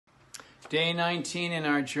Day 19 in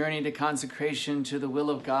our journey to consecration to the will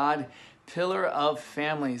of God, pillar of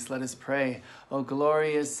families. Let us pray. O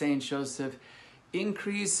glorious Saint Joseph,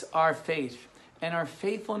 increase our faith and our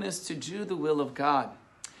faithfulness to do the will of God.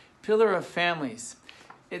 Pillar of families.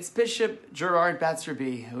 It's Bishop Gerard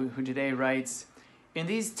Batserby who today writes, in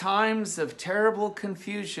these times of terrible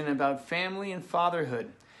confusion about family and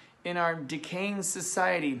fatherhood, in our decaying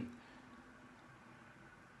society,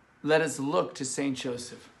 let us look to Saint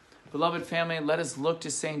Joseph. Beloved family, let us look to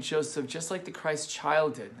Saint Joseph just like the Christ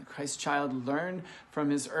child did. The Christ child learned from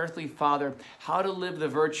his earthly father how to live the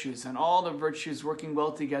virtues, and all the virtues working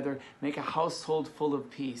well together make a household full of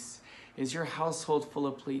peace. Is your household full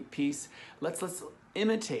of peace? Let's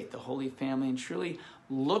imitate the Holy Family and truly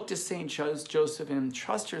look to Saint Joseph and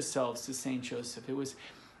trust yourselves to Saint Joseph.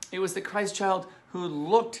 It was the Christ child who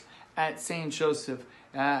looked at Saint Joseph,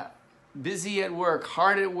 busy at work,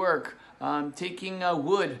 hard at work, taking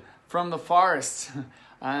wood from the forest,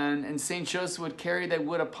 and Saint Joseph would carry that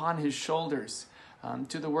wood upon his shoulders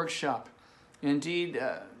to the workshop. Indeed,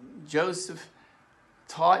 Joseph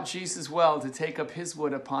taught Jesus well to take up his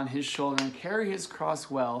wood upon his shoulder and carry his cross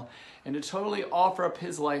well, and to totally offer up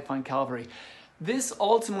his life on Calvary. This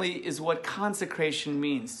ultimately is what consecration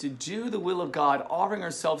means, to do the will of God, offering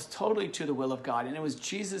ourselves totally to the will of God. And it was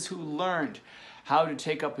Jesus who learned how to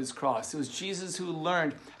take up his cross. It was Jesus who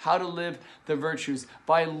learned how to live the virtues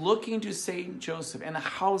by looking to Saint Joseph and the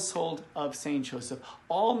household of Saint Joseph.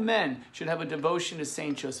 All men should have a devotion to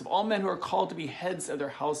Saint Joseph. All men who are called to be heads of their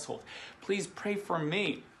household. Please pray for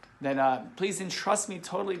me that please entrust me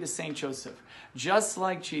totally to Saint Joseph, just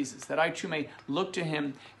like Jesus, that I too may look to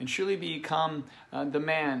him and truly become the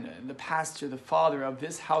man, the pastor, the father of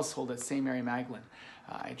this household at St. Mary Magdalene.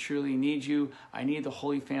 I truly need you, I need the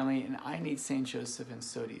Holy Family, and I need Saint Joseph, and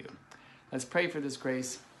so do you. Let's pray for this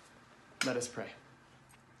grace. Let us pray.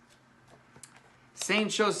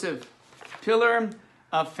 Saint Joseph, pillar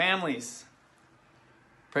of families,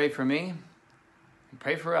 pray for me and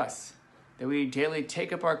pray for us, that we daily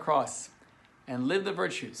take up our cross and live the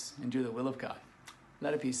virtues and do the will of God.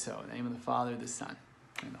 Let it be so. In the name of the Father, the Son,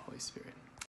 and the Holy Spirit.